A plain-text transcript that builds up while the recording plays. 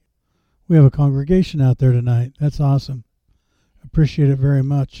We have a congregation out there tonight. That's awesome. Appreciate it very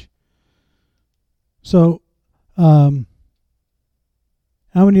much. So, how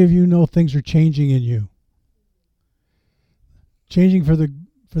many of you know things are changing in you? Changing for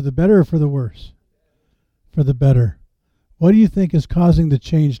the better or for the worse? For the better. What do you think is causing the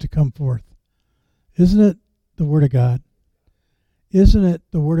change to come forth? Isn't it the Word of God? Isn't it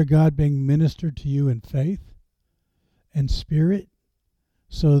the Word of God being ministered to you in faith and spirit,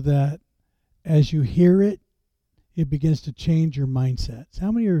 so that as you hear it, it begins to change your mindsets?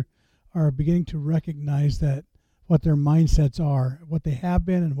 How many are beginning to recognize that what their mindsets are, what they have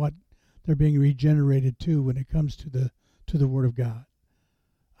been, and what they're being regenerated to when it comes to the Word of God?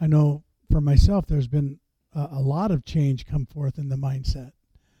 I know for myself, there's been a lot of change come forth in the mindset,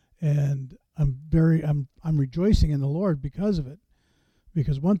 and I'm rejoicing in the Lord because of it.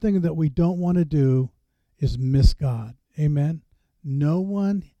 Because one thing that we don't want to do is miss God. Amen. No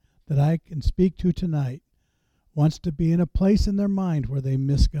one that I can speak to tonight wants to be in a place in their mind where they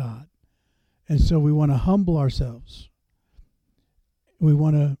miss God. And so we want to humble ourselves. We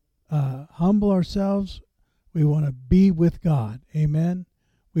want to humble ourselves. We want to be with God. Amen.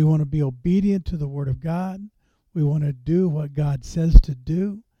 We want to be obedient to the Word of God. We want to do what God says to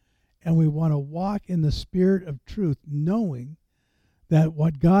do. And we want to walk in the spirit of truth, knowing that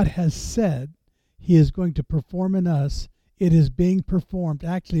what God has said He is going to perform in us. It is being performed.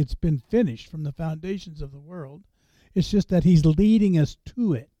 Actually, it's been finished from the foundations of the world. It's just that He's leading us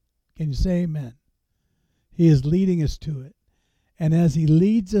to it. Can you say amen? He is leading us to it. And as He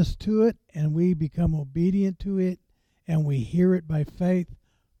leads us to it and we become obedient to it and we hear it by faith,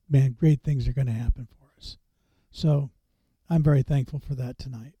 man, great things are going to happen for us. So I'm very thankful for that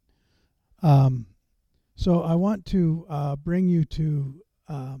tonight. So I want to bring you to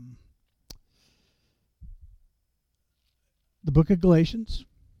the book of Galatians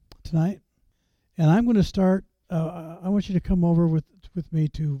tonight. And I'm going to start, I want you to come over with me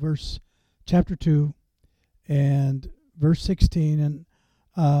to chapter 2 and verse 16. And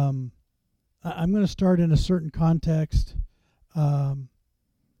I'm going to start in a certain context, but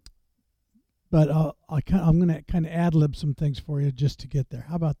I'm going to kind of ad-lib some things for you just to get there.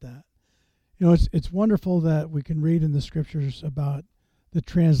 How about that? You know, it's wonderful that we can read in the scriptures about the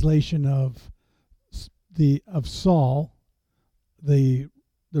translation of Saul, the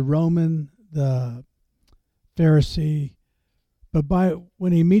Roman, the Pharisee, but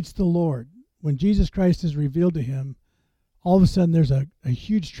when he meets the Lord, when Jesus Christ is revealed to him, all of a sudden there's a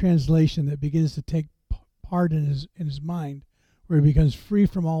huge translation that begins to take part in his mind, where he becomes free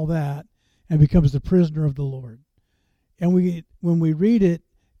from all that and becomes the prisoner of the Lord. And when we read it,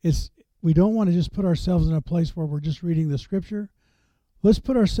 we don't want to just put ourselves in a place where we're just reading the scripture. Let's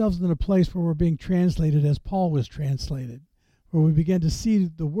put ourselves in a place where we're being translated as Paul was translated, where we begin to see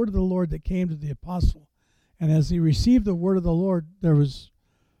the word of the Lord that came to the apostle. And as he received the word of the Lord, there was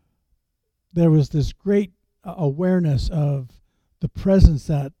this great awareness of the presence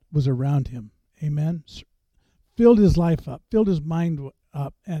that was around him. Amen. Filled his life up, filled his mind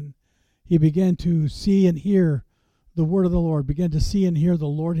up, and he began to see and hear the word of the Lord, began to see and hear the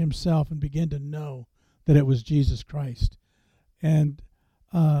Lord himself, and began to know that it was Jesus Christ. And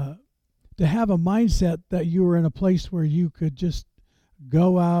to have a mindset that you were in a place where you could just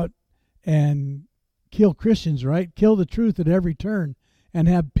go out and kill Christians, right? Kill the truth at every turn, and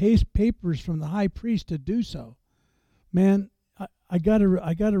have papers from the high priest to do so. Man, I gotta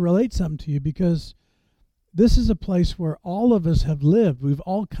relate something to you, because this is a place where all of us have lived. We've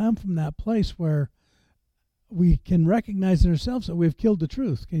all come from that place where we can recognize in ourselves that we've killed the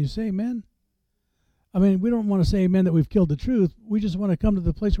truth. Can you say amen? I mean, we don't want to say amen that we've killed the truth. We just want to come to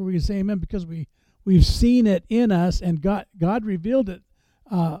the place where we can say amen because we've seen it in us, and God revealed it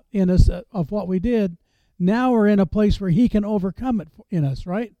in us of what we did. Now we're in a place where He can overcome it in us,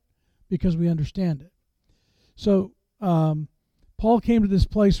 right? Because we understand it. So Paul came to this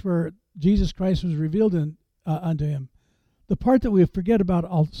place where Jesus Christ was revealed unto him. The part that we forget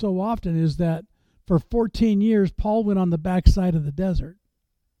about so often is that for 14 years, Paul went on the backside of the desert.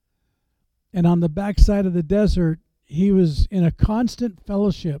 And on the backside of the desert, he was in a constant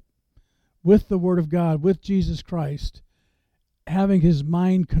fellowship with the Word of God, with Jesus Christ, having his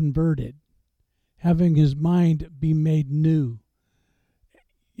mind converted, having his mind be made new.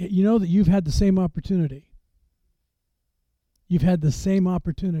 You know that you've had the same opportunity. You've had the same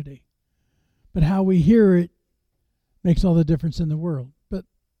opportunity. But how we hear it makes all the difference in the world. But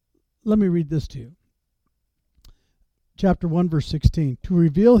let me read this to you. Chapter 1, verse 16. To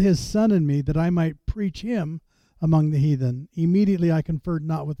reveal His Son in me, that I might preach Him among the heathen. Immediately I conferred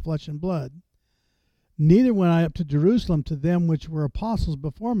not with flesh and blood, Neither went I up to Jerusalem to them which were apostles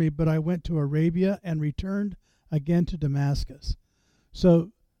before me, but I went to Arabia and returned again to Damascus.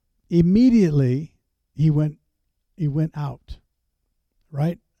 So immediately he went out,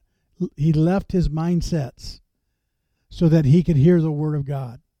 right? He left his mindsets so that he could hear the word of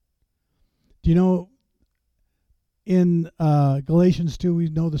God. Do you know, in Galatians 2, we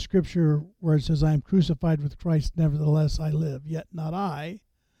know the scripture where it says, I am crucified with Christ, nevertheless I live, yet not I,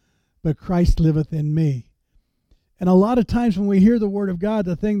 but Christ liveth in me. And a lot of times when we hear the word of God,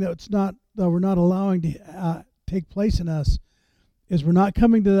 the thing that we're not allowing to take place in us is we're not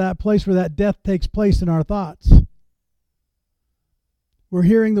coming to that place where that death takes place in our thoughts. We're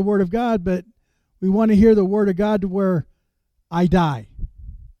hearing the word of God, but we want to hear the word of God to where I die.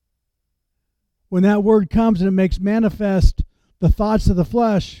 When that word comes and it makes manifest the thoughts of the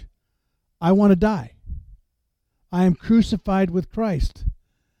flesh, I want to die. I am crucified with Christ.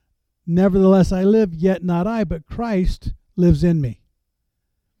 Nevertheless I live, yet not I, but Christ lives in me.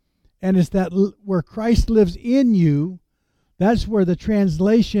 And it's that where Christ lives in you, that's where the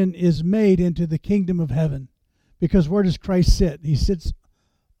translation is made into the kingdom of heaven. Because where does Christ sit? He sits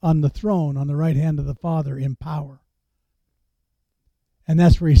on the throne on the right hand of the Father in power. And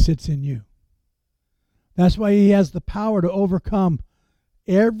that's where he sits in you. That's why he has the power to overcome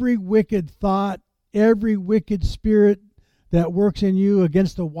every wicked thought, every wicked spirit that works in you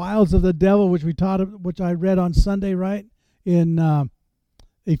against the wiles of the devil, which I read on Sunday, right? In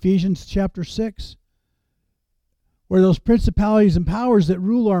Ephesians chapter 6. Where those principalities and powers that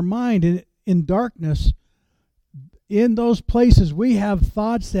rule our mind in darkness, in those places we have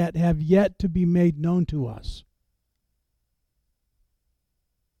thoughts that have yet to be made known to us.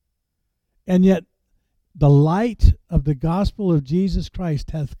 And yet, the light of the gospel of Jesus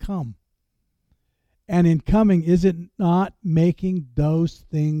Christ hath come. And in coming, is it not making those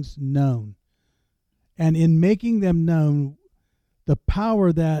things known? And in making them known, the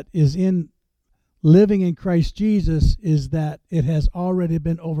power that is in living in Christ Jesus is that it has already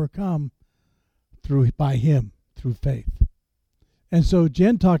been overcome by him, through faith. And so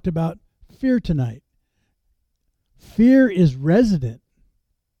Jen talked about fear tonight. Fear is resident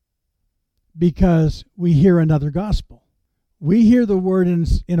because we hear another gospel. We hear the word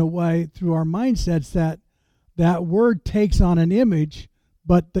in a way through our mindsets that word takes on an image,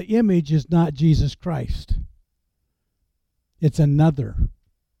 but the image is not Jesus Christ. It's another.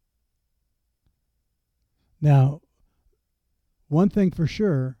 Now, one thing for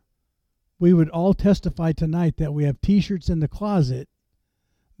sure, we would all testify tonight that we have t-shirts in the closet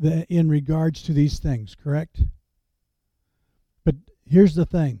in regards to these things, correct? But here's the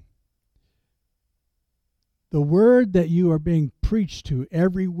thing. The word that you are being preached to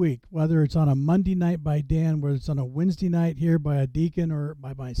every week, whether it's on a Monday night by Dan, whether it's on a Wednesday night here by a deacon or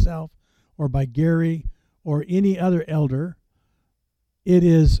by myself or by Gary or any other elder, it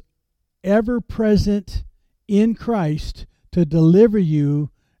is ever present in Christ to deliver you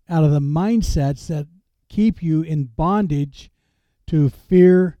out of the mindsets that keep you in bondage to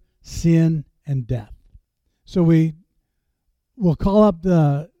fear, sin, and death. So we'll call up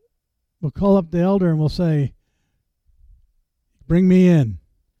the elder and we'll say, bring me in.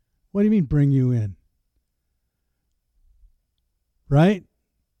 What do you mean bring you in? Right?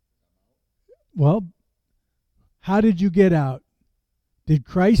 Well, how did you get out? Did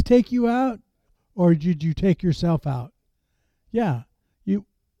Christ take you out, or did you take yourself out? Yeah,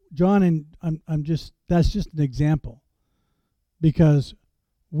 John, and that's just an example, because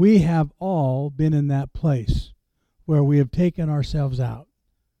we have all been in that place where we have taken ourselves out.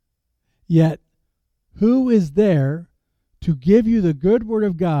 Yet, who is there to give you the good word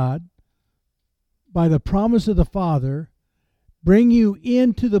of God by the promise of the Father, bring you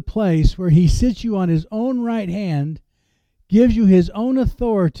into the place where he sits you on his own right hand, gives you his own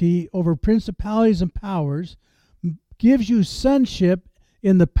authority over principalities and powers, gives you sonship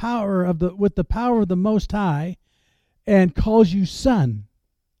in the power with the power of the Most High, and calls you son?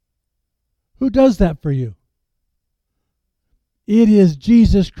 Who does that for you? It is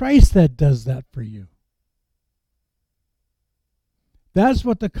Jesus Christ that does that for you. That's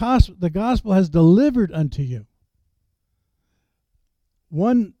what the gospel has delivered unto you.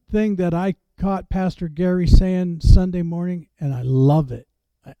 One thing that I caught Pastor Gary saying Sunday morning, and I love it.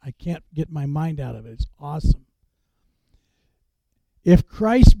 I can't get my mind out of it. It's awesome. If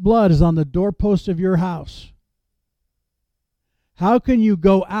Christ's blood is on the doorpost of your house, how can you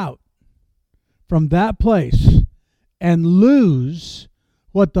go out from that place and lose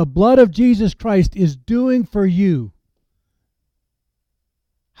what the blood of Jesus Christ is doing for you?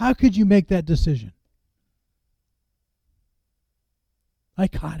 How could you make that decision? I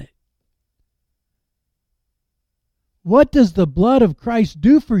caught it. What does the blood of Christ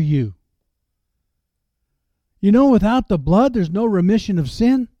do for you? You know, without the blood, there's no remission of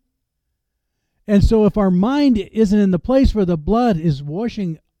sin. And so if our mind isn't in the place where the blood is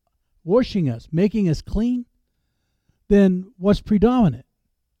washing us, making us clean, then what's predominant?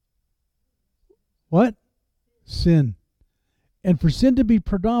 What? Sin. And for sin to be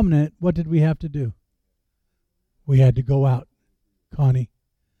predominant, what did we have to do? We had to go out, Connie.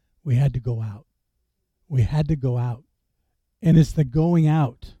 We had to go out. We had to go out. And it's the going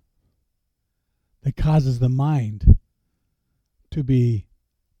out that causes the mind to be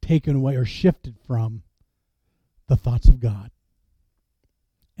taken away or shifted from the thoughts of God.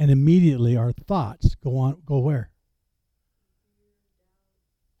 And immediately our thoughts go where?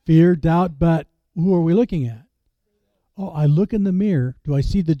 Fear, doubt, but who are we looking at? Oh, I look in the mirror. Do I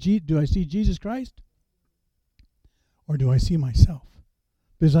see Jesus Christ? Or do I see myself?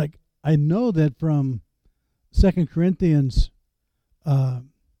 Because I know that from 2 Corinthians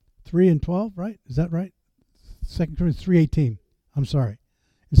 3 and 12, right? Is that right? 2 Corinthians 3:18. I'm sorry.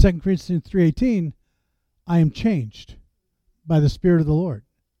 In 2 Corinthians 3:18, I am changed by the Spirit of the Lord.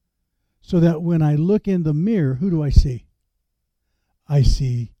 So that when I look in the mirror, who do I see? I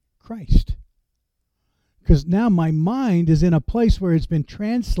see Christ. Because now my mind is in a place where it's been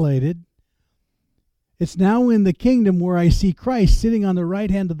translated. It's now in the kingdom where I see Christ sitting on the right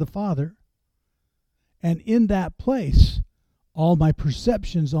hand of the Father. And in that place, all my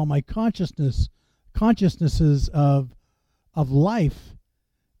perceptions, all my consciousnesses of life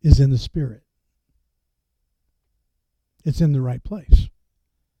is in the Spirit. It's in the right place.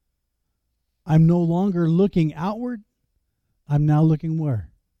 I'm no longer looking outward. I'm now looking where?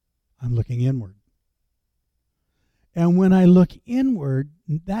 I'm looking inward. And when I look inward,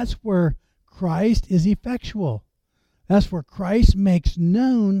 that's where Christ is effectual. That's where Christ makes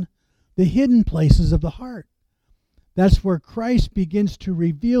known the hidden places of the heart. That's where Christ begins to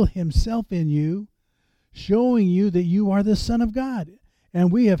reveal himself in you, showing you that you are the Son of God.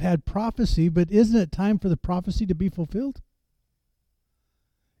 And we have had prophecy, but isn't it time for the prophecy to be fulfilled?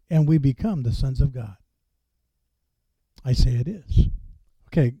 And we become the sons of God. I say it is.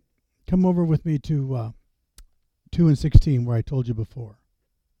 Okay, come over with me to 2:16, where I told you before.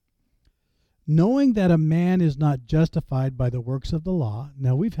 Knowing that a man is not justified by the works of the law.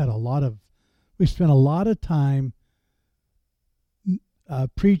 Now we've spent a lot of time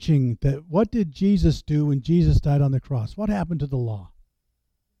preaching that what did Jesus do when Jesus died on the cross? What happened to the law?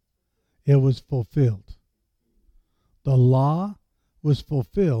 It was fulfilled. The law was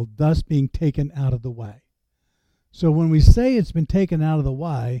fulfilled, thus being taken out of the way. So when we say it's been taken out of the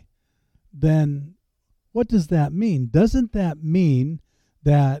way, then what does that mean? Doesn't that mean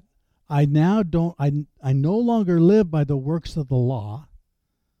that I no longer live by the works of the law,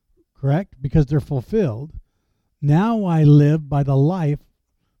 correct? Because they're fulfilled. Now I live by the life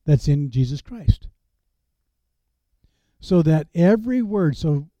that's in Jesus Christ. So that every word,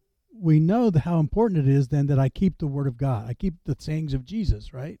 so we know how important it is then that I keep the word of God. I keep the sayings of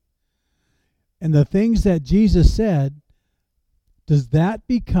Jesus, right? And the things that Jesus said, does that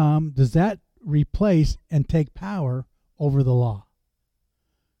replace and take power over the law?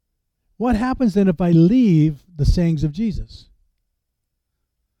 What happens then if I leave the sayings of Jesus?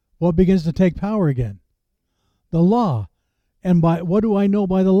 What begins to take power again? The law. And by what do I know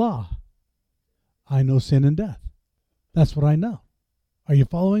by the law? I know sin and death. That's what I know. Are you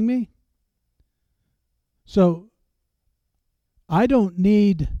following me? So I don't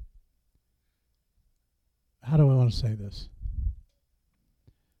need, how do I want to say this?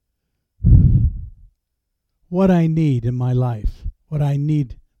 What I need in my life, what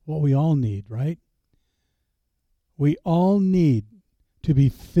we all need, right? We all need to be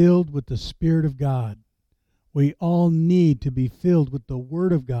filled with the Spirit of God. We all need to be filled with the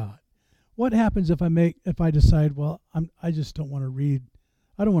Word of God. What happens if I decide, well, I just don't want to read,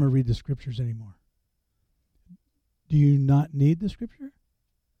 I don't want to read the Scriptures anymore? Do you not need the Scripture?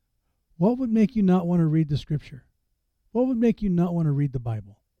 What would make you not want to read the Scripture? What would make you not want to read the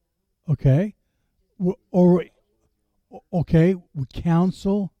Bible? Okay? We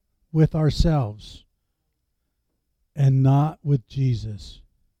counsel with ourselves and not with Jesus,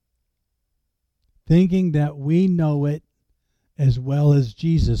 thinking that we know it as well as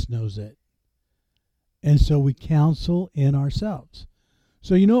Jesus knows it. And so we counsel in ourselves.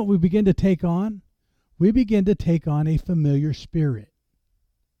 So you know what we begin to take on? We begin to take on a familiar spirit.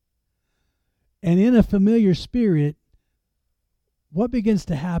 And in a familiar spirit, what begins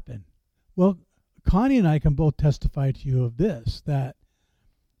to happen? Well, Connie and I can both testify to you of this, that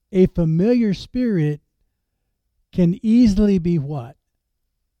a familiar spirit can easily be what?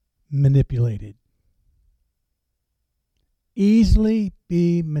 Manipulated. easily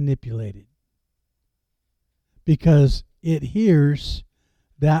be manipulated because it hears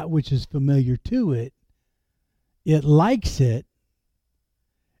that which is familiar to it. It likes it.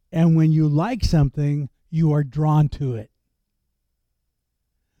 And when you like something, you are drawn to it.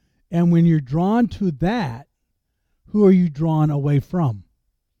 And when you're drawn to that, who are you drawn away from?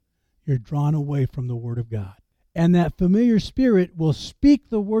 You're drawn away from the Word of God. And that familiar spirit will speak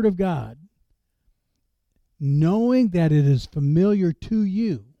the Word of God, knowing that it is familiar to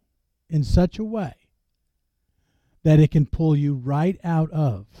you in such a way that it can pull you right out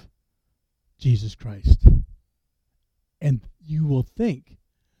of Jesus Christ. And you will think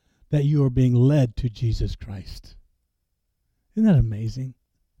that you are being led to Jesus Christ. Isn't that amazing?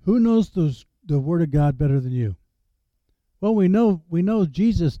 Who knows the Word of God better than you? Well, we know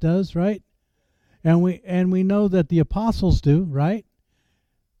Jesus does, right? And we know that the apostles do, right?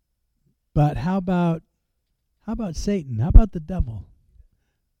 But how about Satan? How about the devil?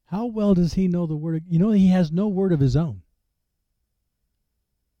 How well does he know the Word? He has no word of his own.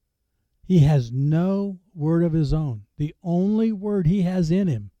 He has no word of his own. The only word he has in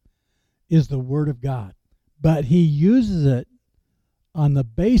him is the Word of God. But he uses it on the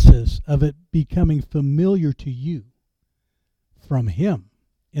basis of it becoming familiar to you from him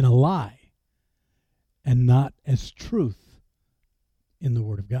in a lie and not as truth in the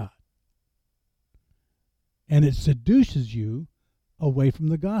Word of God. And it seduces you away from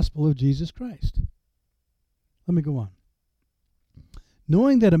the gospel of Jesus Christ. Let me go on.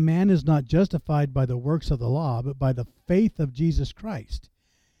 Knowing that a man is not justified by the works of the law, but by the faith of Jesus Christ,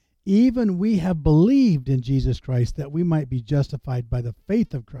 even we have believed in Jesus Christ that we might be justified by the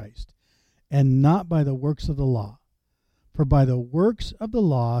faith of Christ, and not by the works of the law. For by the works of the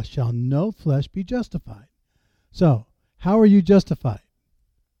law shall no flesh be justified. So, how are you justified?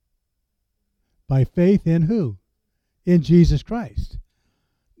 By faith in who? In Jesus Christ.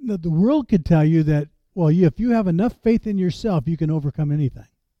 Now, the world could tell you that, well, if you have enough faith in yourself, you can overcome anything.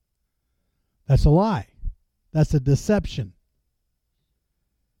 That's a lie. That's a deception.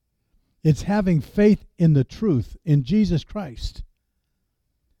 It's having faith in the truth, in Jesus Christ,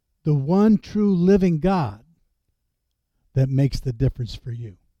 the one true living God, that makes the difference for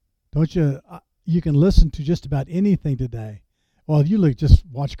you. Don't you? You can listen to just about anything today. Well, you just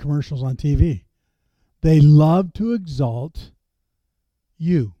watch commercials on TV. They love to exalt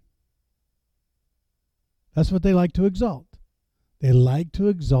you. That's what they like to exalt. They like to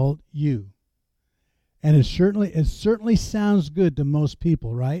exalt you. And it certainly sounds good to most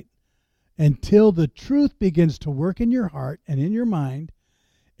people, right? Until the truth begins to work in your heart and in your mind,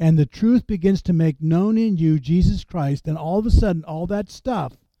 and the truth begins to make known in you Jesus Christ, and all of a sudden, all that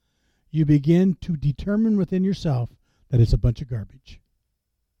stuff, you begin to determine within yourself that it's a bunch of garbage.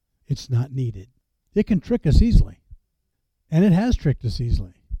 It's not needed. It can trick us easily. And it has tricked us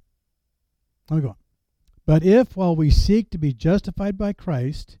easily. Let me go on. But if, while we seek to be justified by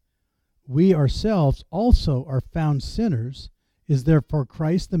Christ, we ourselves also are found sinners, is therefore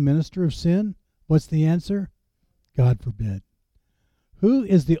Christ the minister of sin? What's the answer? God forbid. Who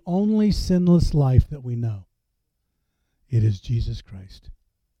is the only sinless life that we know? It is Jesus Christ.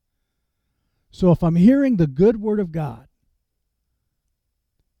 So if I'm hearing the good word of God,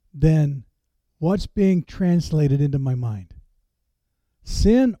 then what's being translated into my mind?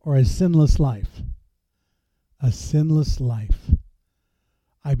 Sin or a sinless life? A sinless life.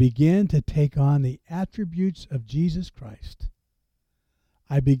 I begin to take on the attributes of Jesus Christ.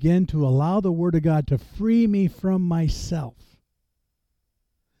 I begin to allow the Word of God to free me from myself.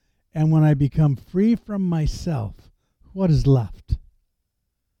 And when I become free from myself, what is left?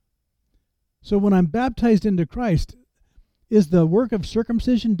 So when I'm baptized into Christ, is the work of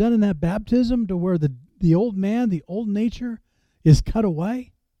circumcision done in that baptism to where the old man, the old nature, is cut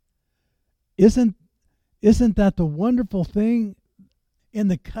away? Isn't that the wonderful thing in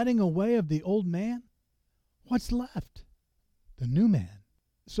the cutting away of the old man? What's left? The new man.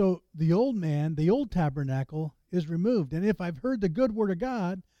 So the old man, the old tabernacle, is removed. And if I've heard the good word of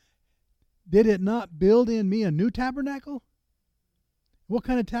God, did it not build in me a new tabernacle? What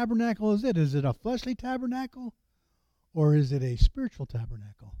kind of tabernacle is it? Is it a fleshly tabernacle or is it a spiritual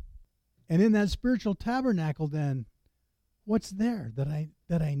tabernacle? And in that spiritual tabernacle then, what's there that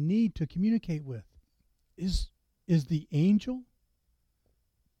I need to communicate with? Is the angel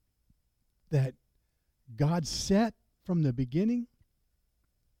that God set from the beginning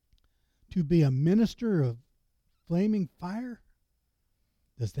to be a minister of flaming fire?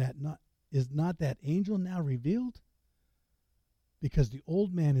 Is not that angel now revealed? Because the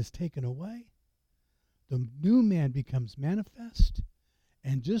old man is taken away, the new man becomes manifest.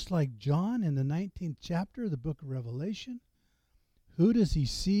 And just like John in the 19th chapter of the book of Revelation who does he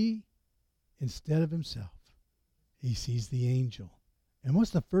see instead of himself? He sees the angel. And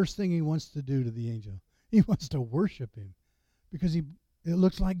what's the first thing he wants to do to the angel? He wants to worship him because it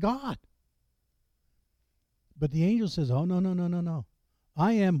looks like God. But the angel says, oh, no.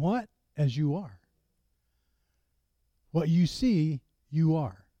 I am what? As you are. What you see, you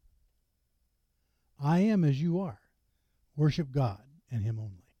are. I am as you are. Worship God and him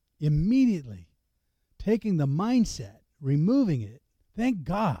only. Immediately taking the mindset, removing it. Thank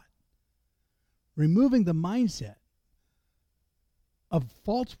God. Removing the mindset of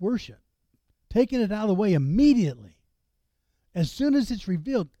false worship. Taking it out of the way immediately. As soon as it's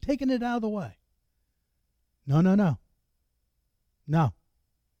revealed, taking it out of the way. No. No.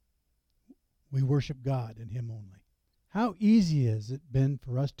 We worship God and him only. How easy has it been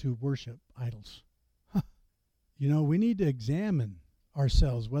for us to worship idols? You know, we need to examine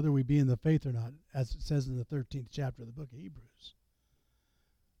ourselves, whether we be in the faith or not, as it says in the 13th chapter of the book of Hebrews.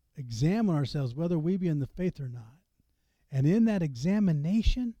 Examine ourselves, whether we be in the faith or not. And in that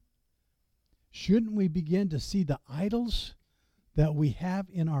examination, shouldn't we begin to see the idols that we have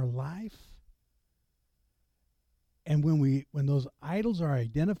in our life? And when those idols are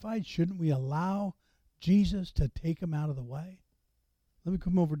identified, shouldn't we allow Jesus to take them out of the way? Let me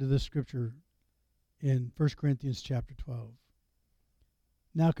come over to this scripture in 1 Corinthians chapter 12.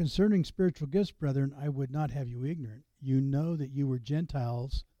 Now concerning spiritual gifts, brethren, I would not have you ignorant. You know that you were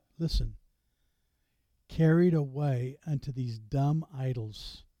Gentiles, listen, carried away unto these dumb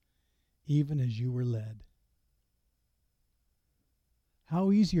idols, even as you were led.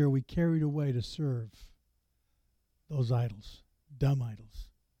 How easy are we carried away to serve those idols, dumb idols?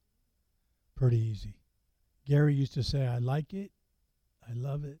 Pretty easy. Gary used to say, I like it, I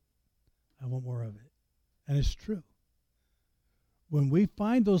love it, I want more of it. And it's true. When we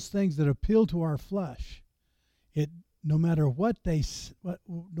find those things that appeal to our flesh, no matter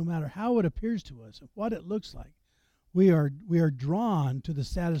no matter how it appears to us, what it looks like, we are drawn to the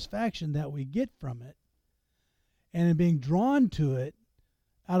satisfaction that we get from it. And in being drawn to it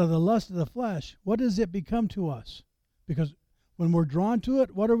out of the lust of the flesh, what does it become to us? Because when we're drawn to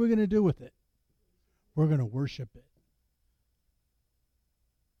it, what are we going to do with it? We're going to worship it.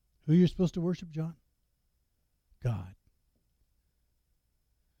 Who are you supposed to worship, John? God.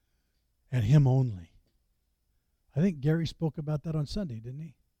 And him only. I think Gary spoke about that on Sunday, didn't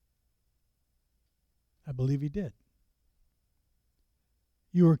he? I believe he did.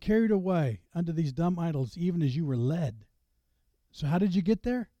 You were carried away unto these dumb idols, even as you were led. So how did you get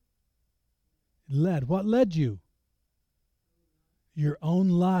there? Led. What led you? Your own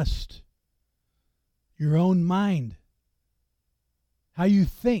lust. Your own mind. How you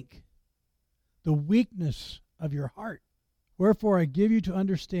think. The weakness of your heart. Wherefore I give you to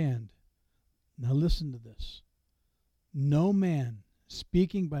understand. Now listen to this. No man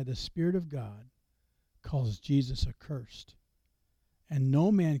speaking by the Spirit of God calls Jesus accursed. And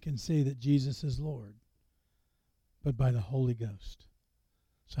no man can say that Jesus is Lord, but by the Holy Ghost.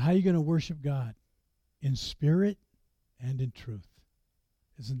 So how are you going to worship God? In spirit and in truth.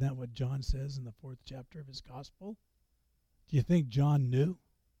 Isn't that what John says in the 4th chapter of his gospel? Do you think John knew?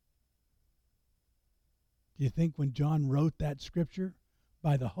 Do you think when John wrote that scripture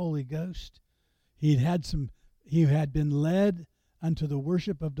by the Holy Ghost, he had been led unto the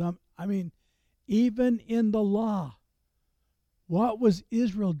worship of dumb? I mean, even in the law, what was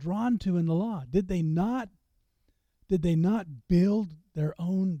Israel drawn to in the law? Did they not build their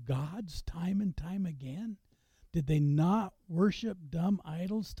own gods time and time again? Did they not worship dumb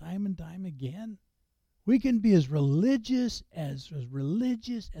idols time and time again? We can be as religious as can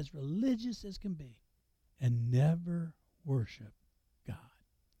be, and never worship God.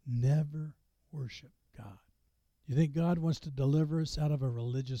 Never worship God. You think God wants to deliver us out of a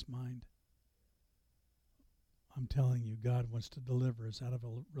religious mind? I'm telling you, God wants to deliver us out of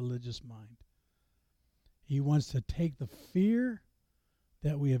a religious mind. He wants to take the fear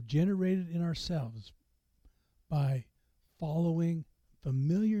that we have generated in ourselves by following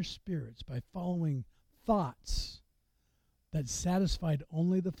familiar spirits, by following thoughts that satisfied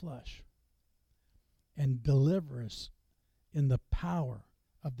only the flesh, and deliver us in the power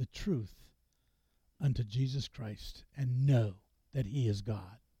of the truth unto Jesus Christ, and know that he is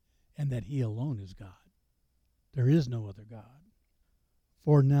God and that he alone is God. There is no other God.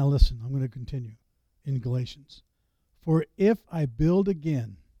 For now listen, I'm going to continue in Galatians. For if I build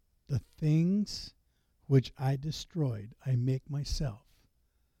again the things which I destroyed, I make myself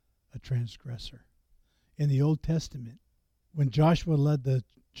a transgressor. In the Old Testament, when Joshua led the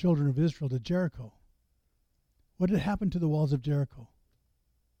children of Israel to Jericho, what had happened to the walls of Jericho?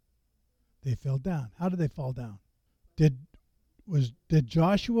 They fell down. How did they fall down? did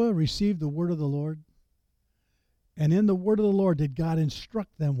Joshua receive the word of the Lord? And in the word of the Lord did God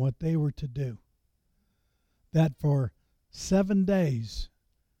instruct them what they were to do? That for 7 days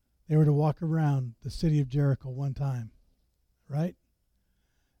they were to walk around the city of Jericho one time, right?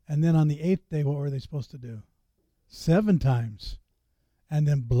 And then on the 8th day, what were they supposed to do? 7 times. And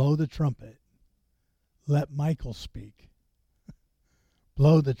then blow the trumpet. Let Michael speak.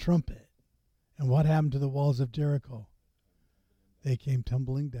 Blow the trumpet. And what happened to the walls of Jericho? They came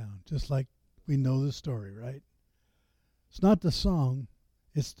tumbling down, just like we know the story, right? It's not the song,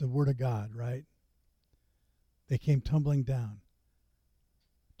 it's the word of God, right? They came tumbling down.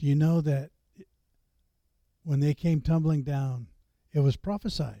 Do you know that when they came tumbling down, it was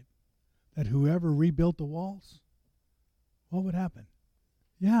prophesied that whoever rebuilt the walls, what would happen?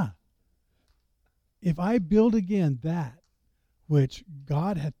 Yeah. If I build again that which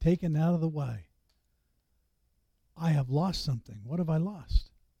God had taken out of the way, I have lost something. What have I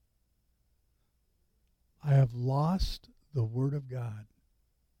lost? I have lost the Word of God.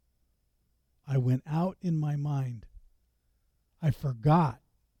 I went out in my mind. I forgot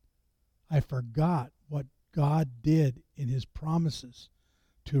what God did in His promises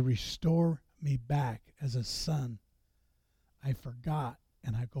to restore me back as a son. I forgot,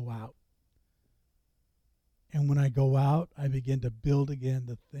 and I go out. And when I go out, I begin to build again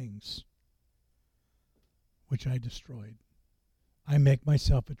the things which I destroyed. I make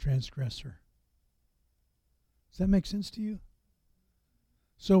myself a transgressor. Does that make sense to you?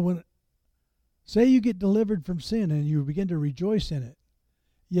 So when, say you get delivered from sin and you begin to rejoice in it,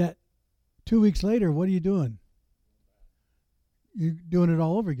 yet 2 weeks later, what are you doing? You're doing it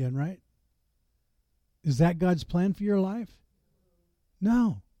all over again, right? Is that God's plan for your life?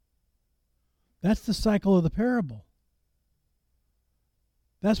 No. That's the cycle of the parable.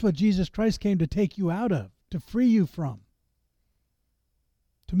 That's what Jesus Christ came to take you out of, to free you from,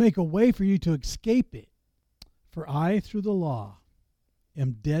 to make a way for you to escape it. For I, through the law,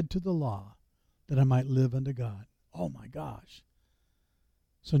 am dead to the law, that I might live unto God. Oh my gosh.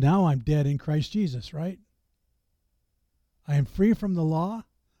 So now I'm dead in Christ Jesus, right? I am free from the law.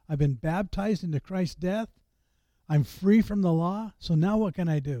 I've been baptized into Christ's death. I'm free from the law. So now what can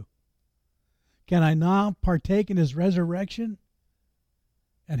I do? Can I now partake in His resurrection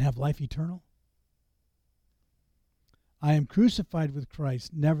and have life eternal? I am crucified with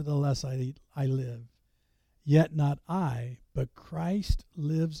Christ, nevertheless I live. Yet not I, but Christ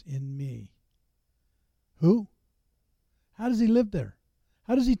lives in me. Who? How does He live there?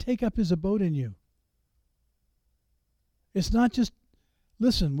 How does He take up His abode in you? It's not just,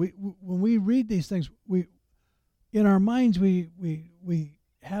 listen, when we read these things, in our minds we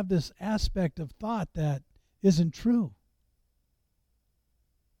have this aspect of thought that isn't true.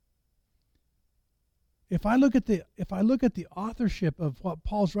 If I look at the authorship of what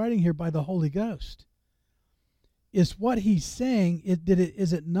Paul's writing here by the Holy Ghost, is what he's saying,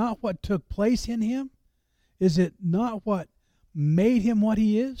 is it not what took place in him? Is it not what made him what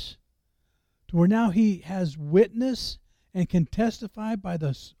he is? To where now he has witness and can testify by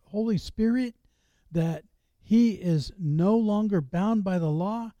the Holy Spirit that he is no longer bound by the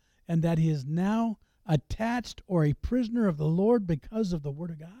law and that he is now attached or a prisoner of the Lord because of the Word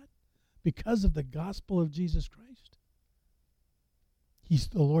of God, because of the gospel of Jesus Christ. He's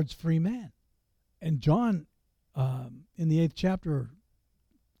the Lord's free man. And John, in the 8th chapter,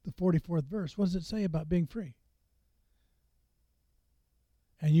 the 44th verse, what does it say about being free?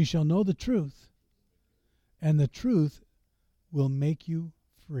 And you shall know the truth, and the truth will make you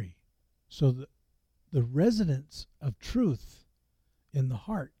free. So the residence of truth in the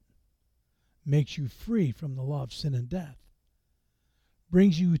heart makes you free from the law of sin and death.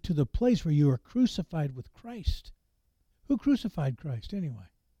 Brings you to the place where you are crucified with Christ. Who crucified Christ anyway?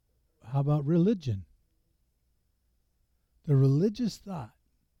 How about religion? The religious thought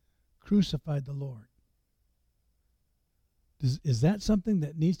crucified the Lord. Is that something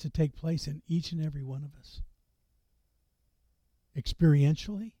that needs to take place in each and every one of us?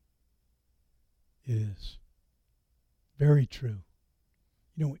 Experientially? It is. Very true.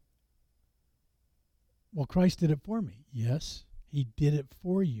 You know, well, Christ did it for me. Yes, He did it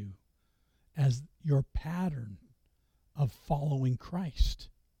for you as your pattern of following Christ.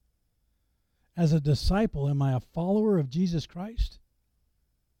 As a disciple, am I a follower of Jesus Christ?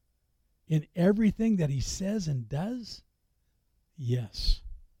 In everything that He says and does? Yes.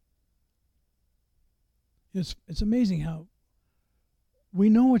 It's amazing how we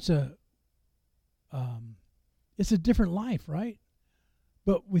know it's a different life, right?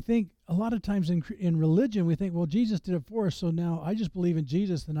 But we think a lot of times in religion, we think, well, Jesus did it for us, so now I just believe in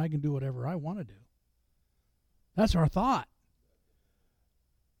Jesus, then I can do whatever I want to do. That's our thought.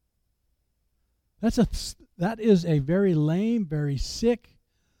 That is a very lame, very sick,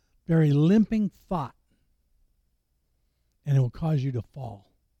 very limping thought. And it will cause you to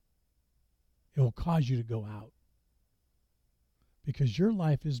fall. It will cause you to go out. Because your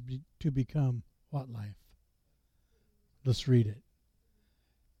life is to become what life? Let's read it.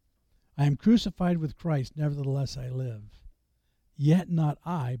 I am crucified with Christ, nevertheless I live. Yet not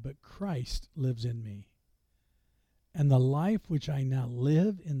I, but Christ lives in me. And the life which I now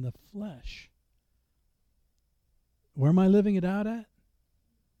live in the flesh. Where am I living it out at?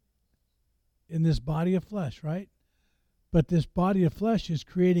 In this body of flesh, right? But this body of flesh is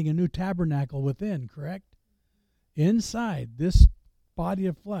creating a new tabernacle within, correct? Inside this body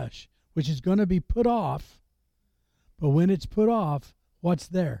of flesh, which is going to be put off. But when it's put off, what's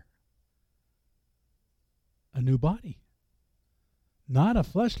there? A new body. Not a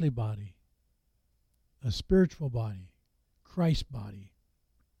fleshly body. A spiritual body. Christ's body.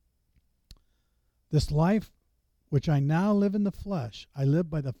 This life which I now live in the flesh, I live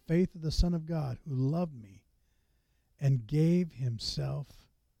by the faith of the Son of God who loved me and gave himself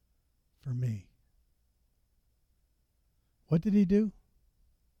for me. What did he do?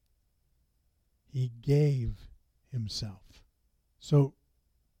 He gave himself. So,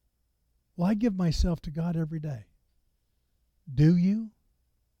 well, I give myself to God every day. Do you?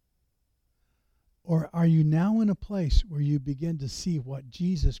 Or are you now in a place where you begin to see what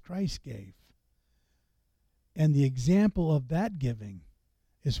Jesus Christ gave? And the example of that giving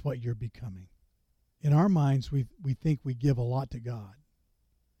is what you're becoming. In our minds, we think we give a lot to God.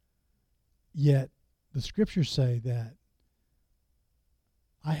 Yet, the scriptures say that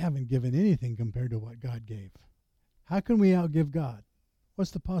I haven't given anything compared to what God gave. How can we outgive God?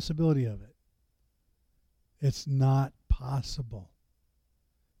 What's the possibility of it? It's not possible.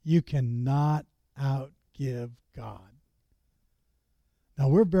 You cannot outgive God. Now,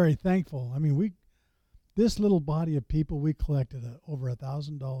 we're very thankful. I mean, this little body of people, we collected over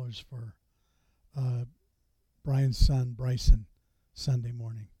 $1,000 for Brian's son, Bryson, Sunday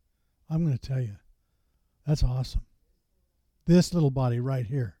morning. I'm going to tell you, that's awesome. This little body right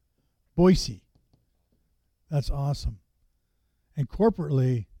here, Boise, that's awesome. And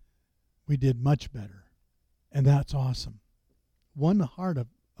corporately, we did much better, and that's awesome. Won the heart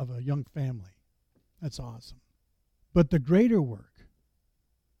of a young family. That's awesome. But the greater work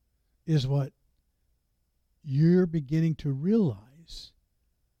is what you're beginning to realize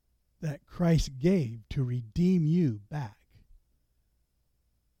that Christ gave to redeem you back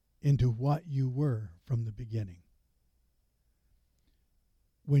into what you were from the beginning.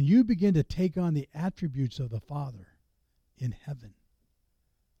 When you begin to take on the attributes of the Father in heaven,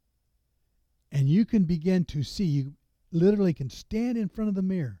 and you can begin to see, you literally can stand in front of the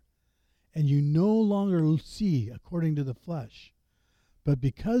mirror, and you no longer see according to the flesh, but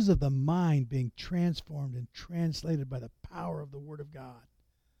because of the mind being transformed and translated by the power of the Word of God,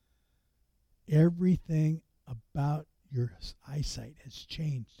 everything about your eyesight has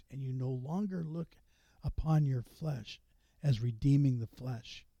changed, and you no longer look upon your flesh as redeeming the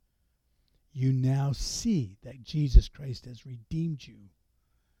flesh. You now see that Jesus Christ has redeemed you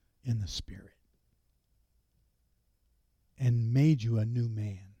in the Spirit and made you a new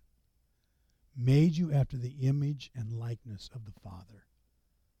man, made you after the image and likeness of the Father,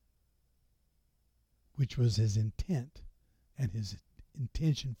 which was his intent and his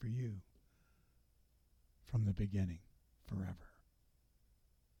intention for you from the beginning, forever.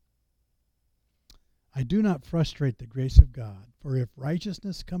 I do not frustrate the grace of God, for if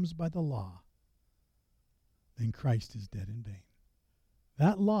righteousness comes by the law, then Christ is dead in vain.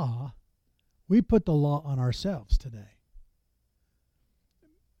 That law, we put the law on ourselves today.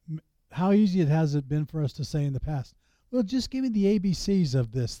 How easy has it been for us to say in the past, well, just give me the ABCs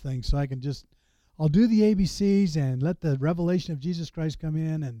of this thing so I can I'll do the ABCs and let the revelation of Jesus Christ come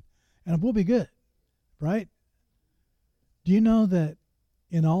in and we'll be good, right? Do you know that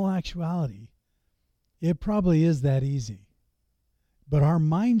in all actuality, it probably is that easy. But our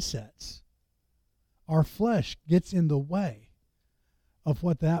mindsets, our flesh gets in the way of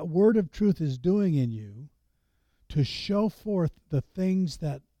what that word of truth is doing in you to show forth the things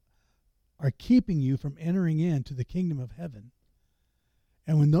that are keeping you from entering into the kingdom of heaven.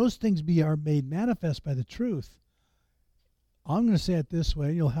 And when those things are made manifest by the truth, I'm going to say it this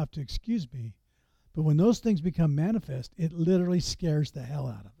way, you'll have to excuse me, but when those things become manifest, it literally scares the hell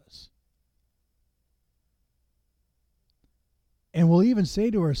out of us. And we'll even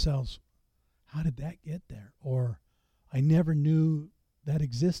say to ourselves, how did that get there? Or I never knew that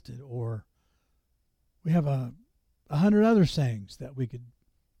existed. Or we have 100 other sayings that we could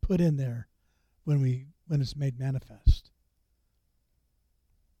put in there when it's made manifest.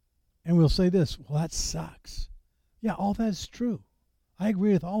 And we'll say this, well, that sucks. Yeah, all that's true. I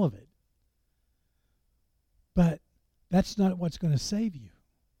agree with all of it. But that's not what's going to save you.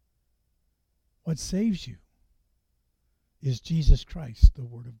 What saves you is Jesus Christ, the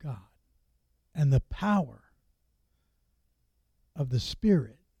Word of God. And the power of the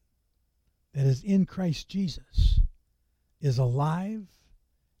Spirit that is in Christ Jesus is alive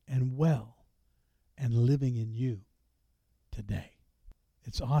and well and living in you today.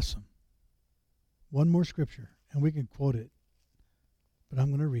 It's awesome. One more scripture, and we can quote it, but I'm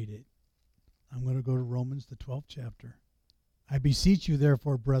going to read it. I'm going to go to Romans, the 12th chapter. I beseech you,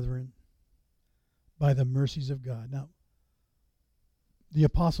 therefore, brethren, by the mercies of God. Now, the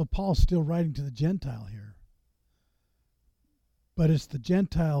Apostle Paul is still writing to the Gentile here. But it's the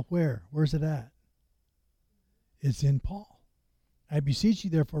Gentile where? Where's it at? It's in Paul. I beseech you,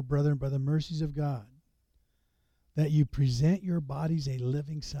 therefore, brethren, by the mercies of God, that you present your bodies a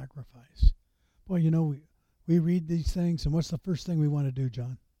living sacrifice. Boy, you know, we read these things, and what's the first thing we want to do,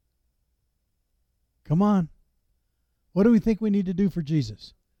 John? Come on. What do we think we need to do for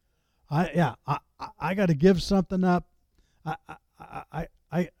Jesus? I got to give something up.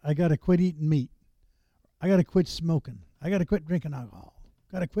 I got to quit eating meat. I got to quit smoking. I got to quit drinking alcohol.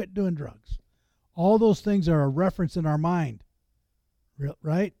 Got to quit doing drugs. All those things are a reference in our mind,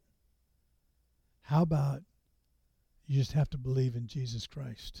 right? How about you just have to believe in Jesus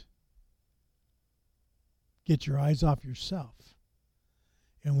Christ? Get your eyes off yourself.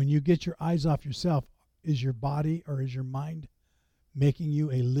 And when you get your eyes off yourself, is your body or is your mind making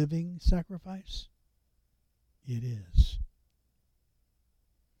you a living sacrifice? It is.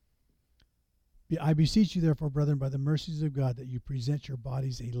 I beseech you, therefore, brethren, by the mercies of God, that you present your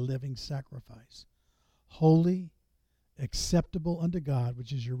bodies a living sacrifice, holy, acceptable unto God,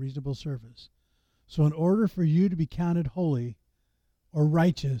 which is your reasonable service. So in order for you to be counted holy or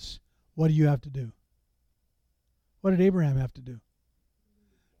righteous, what do you have to do? What did Abraham have to do?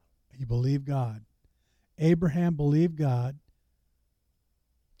 He believed God. Abraham believed God.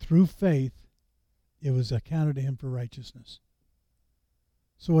 Through faith, it was accounted to him for righteousness.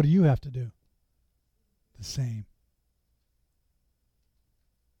 So what do you have to do? The same.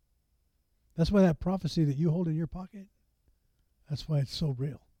 That's why that prophecy that you hold in your pocket, that's why it's so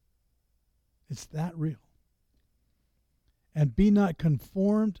real. It's that real. And be not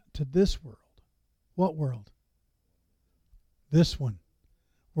conformed to this world. What world? This one.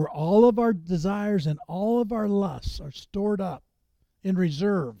 Where all of our desires and all of our lusts are stored up in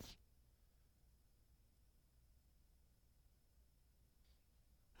reserve.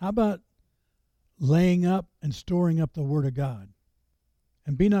 How about laying up and storing up the Word of God?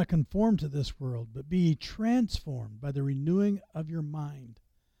 And be not conformed to this world, but be ye transformed by the renewing of your mind,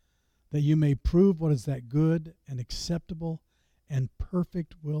 that you may prove what is that good and acceptable and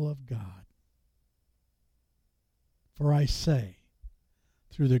perfect will of God. For I say,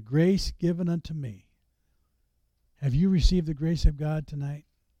 through the grace given unto me, have you received the grace of God tonight?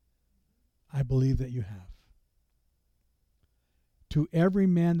 I believe that you have. To every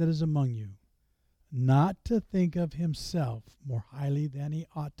man that is among you, not to think of himself more highly than he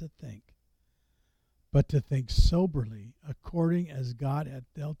ought to think, but to think soberly, according as God hath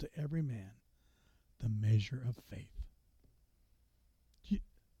dealt to every man the measure of faith.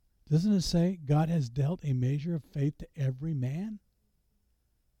 Doesn't it say God has dealt a measure of faith to every man?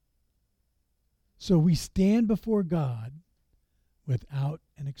 So we stand before God without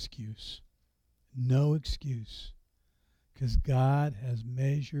an excuse. No excuse. Because God has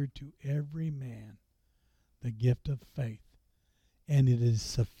measured to every man the gift of faith. And it is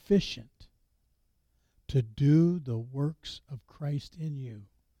sufficient to do the works of Christ in you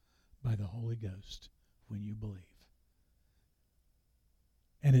by the Holy Ghost when you believe.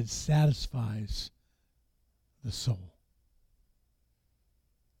 And it satisfies the soul.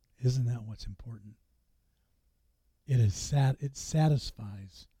 Isn't that what's important? It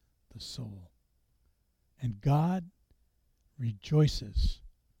satisfies the soul. And God rejoices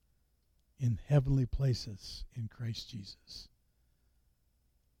in heavenly places in Christ Jesus.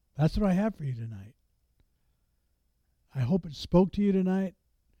 That's what I have for you tonight. I hope it spoke to you tonight.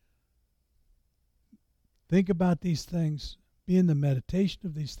 Think about these things. Be in the meditation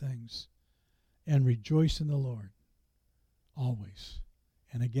of these things. And rejoice in the Lord. Always.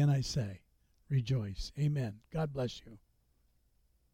 And again I say, rejoice. Amen. God bless you.